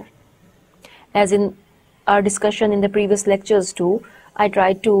literature. As in our discussion in the previous lectures too, I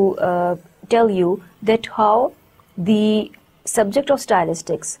tried to tell you that how the subject of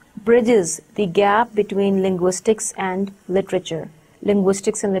stylistics bridges the gap between linguistics and literature,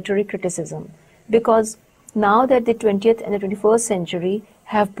 linguistics and literary criticism, because now that the 20th and the 21st century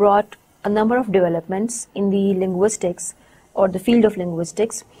have brought a number of developments in the linguistics or the field of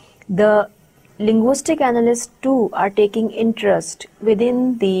linguistics, the linguistic analysts too are taking interest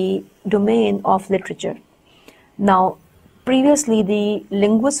within the domain of literature. Now, previously the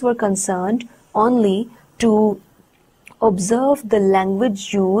linguists were concerned only to observe the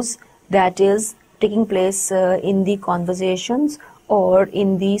language use that is taking place in the conversations or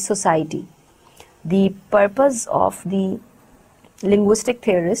in the society. The purpose of the linguistic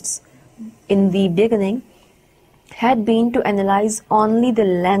theorists in the beginning had been to analyze only the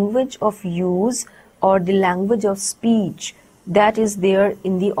language of use or the language of speech that is there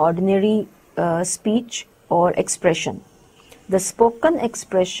in the ordinary speech or expression. The spoken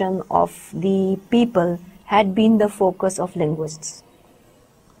expression of the people had been the focus of linguists.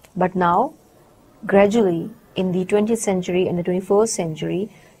 But now, gradually, in the 20th century and the 21st century,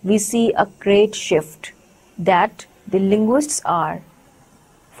 we see a great shift that the linguists are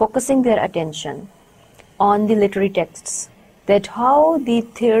focusing their attention on the literary texts, that how the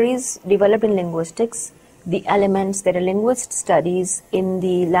theories developed in linguistics, the elements that a linguist studies in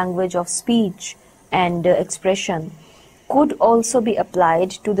the language of speech and expression could also be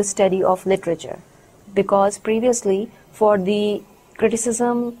applied to the study of literature. Because previously, for the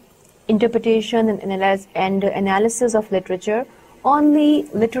criticism, interpretation and analysis of literature, only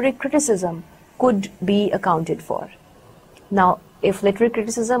literary criticism could be accounted for. Now, if literary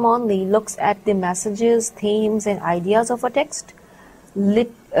criticism only looks at the messages, themes and ideas of a text, the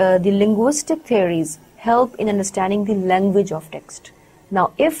linguistic theories help in understanding the language of text.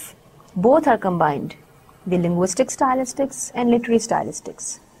 Now, if both are combined, the linguistic stylistics and literary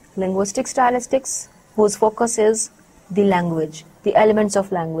stylistics, linguistic stylistics whose focus is the language, the elements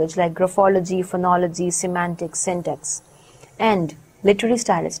of language like graphology, phonology, semantics, syntax, and literary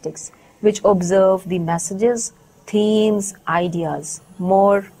stylistics which observe the messages, themes, ideas,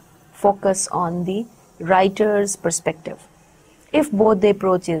 more focus on the writer's perspective. If both the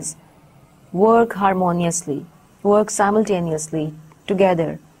approaches work harmoniously, work simultaneously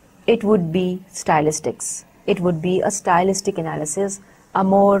together, it would be stylistics. It would be a stylistic analysis, a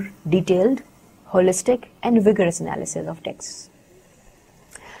more detailed, holistic and vigorous analysis of texts.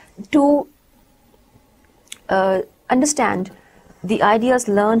 To understand the ideas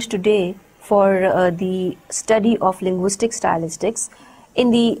learned today for the study of linguistic stylistics,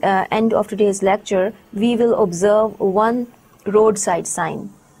 in the end of today's lecture, we will observe one roadside sign.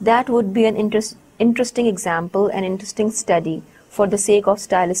 That would be an interesting example, an interesting study for the sake of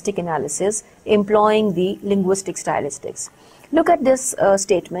stylistic analysis employing the linguistic stylistics. Look at this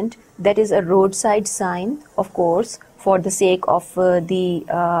statement, that is a roadside sign, of course, for the sake of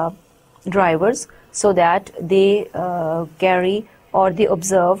the drivers, so that they carry or they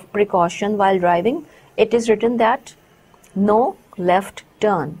observe precaution while driving. It is written that no left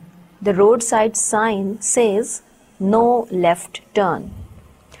turn. The roadside sign says no left turn.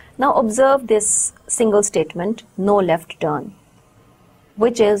 Now observe this single statement, no left turn,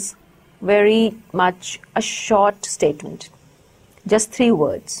 which is very much a short statement, just 3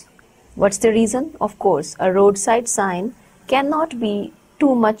 words. What's the reason? Of course, a roadside sign cannot be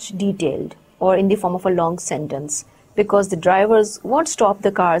too much detailed or in the form of a long sentence, because the drivers won't stop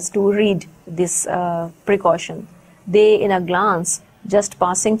the cars to read this precaution. They, in a glance, just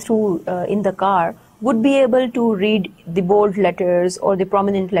passing through in the car, would be able to read the bold letters or the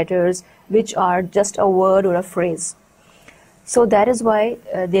prominent letters, which are just a word or a phrase. So that is why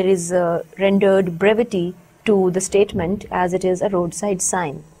there is rendered brevity to the statement, as it is a roadside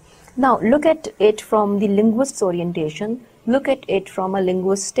sign. Now look at it from the linguist's orientation, look at it from a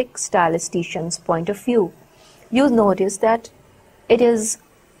linguistic stylistician's point of view. You notice that it is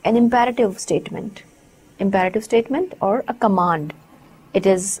an imperative statement or a command. It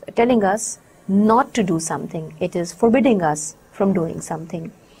is telling us not to do something. It is forbidding us from doing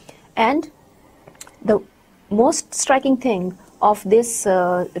something. And the most striking thing of this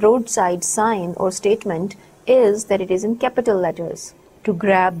roadside sign or statement is that it is in capital letters to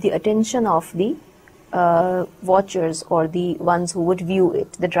grab the attention of the watchers or the ones who would view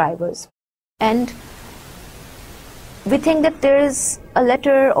it, the drivers. And we think that there is a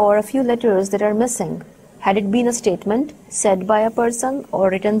letter or a few letters that are missing. Had it been a statement said by a person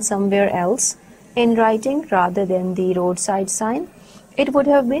or written somewhere else in writing rather than the roadside sign, it would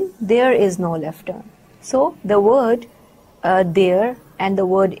have been there is no left turn. So the word there and the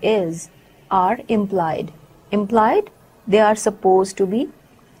word is are implied. Implied, they are supposed to be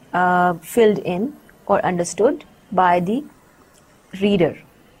filled in or understood by the reader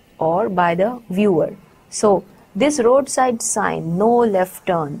or by the viewer. So this roadside sign, no left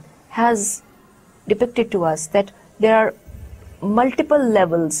turn, has depicted to us that there are multiple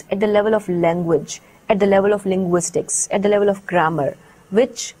levels at the level of language, at the level of linguistics, at the level of grammar,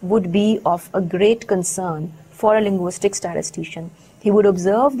 which would be of a great concern for a linguistic statistician. He would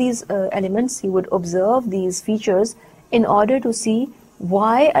observe these elements, he would observe these features in order to see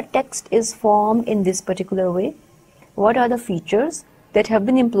why a text is formed in this particular way, what are the features that have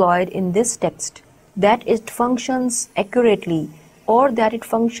been employed in this text, that it functions accurately or that it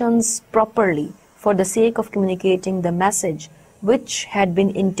functions properly for the sake of communicating the message which had been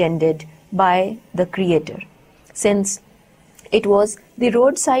intended by the creator. Since it was the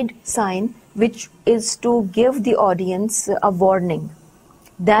roadside sign which is to give the audience a warning,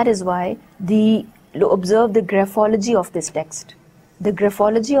 that is why observe the graphology of this text. The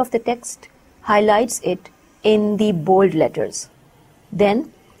graphology of the text highlights it in the bold letters.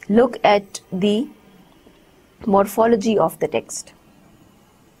 Then look at the morphology of the text,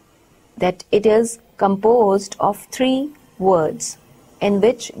 that it is composed of 3 words, in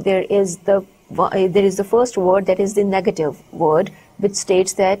which there is the first word, that is the negative word, which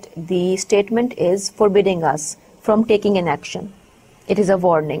states that the statement is forbidding us from taking an action. It is a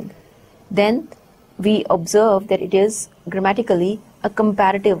warning. Then we observe that it is grammatically a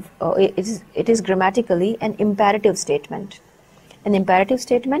comparative, it is grammatically an imperative statement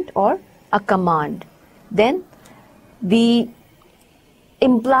or a command. Then the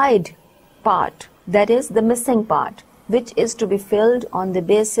implied part, that is the missing part, which is to be filled on the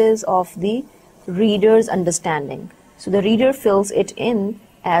basis of the reader's understanding. So the reader fills it in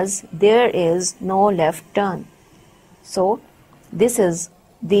as there is no left turn. So this is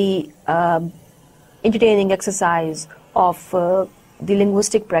the entertaining exercise of the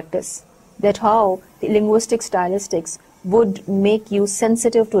linguistic practice, that how the linguistic stylistics would make you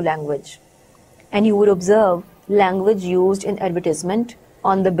sensitive to language. And you would observe language used in advertisement,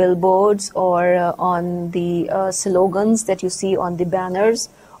 on the billboards or on the slogans that you see on the banners,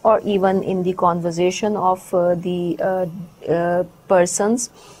 or even in the conversation of the persons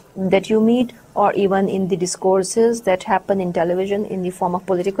that you meet, or even in the discourses that happen in television in the form of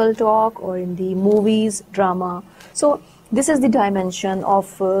political talk or in the movies, drama. So this is the dimension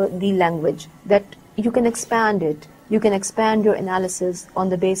of the language, that you can expand it. You can expand your analysis on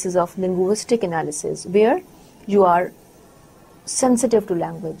the basis of linguistic analysis, where you are sensitive to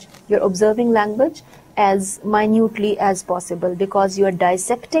language. You're observing language as minutely as possible because you are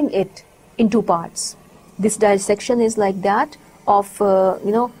dissecting it into parts. This dissection is like that of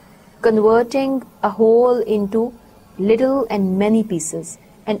converting a whole into little and many pieces,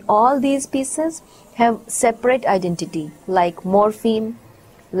 and all these pieces have separate identity, like morpheme,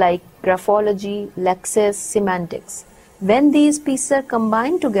 like graphology, lexis, semantics. When these pieces are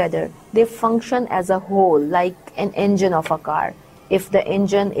combined together, they function as a whole, like an engine of a car. If the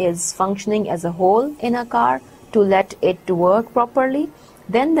engine is functioning as a whole in a car to let it work properly,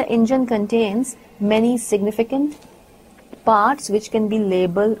 then the engine contains many significant parts which can be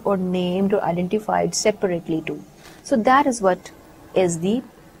labeled or named or identified separately too. So that is what is the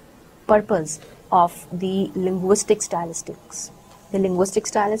purpose of the linguistic stylistics. The linguistic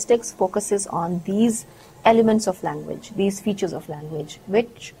stylistics focuses on these elements of language, these features of language,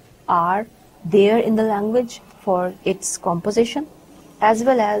 which are there in the language for its composition, as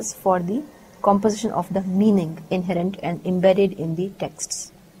well as for the composition of the meaning inherent and embedded in the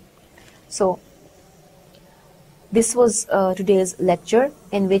texts. So this was today's lecture,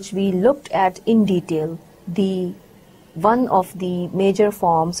 in which we looked at in detail one of the major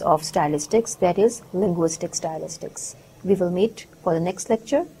forms of stylistics, that is linguistic stylistics. We will meet for the next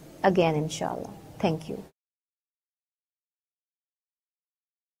lecture again, inshallah. Thank you.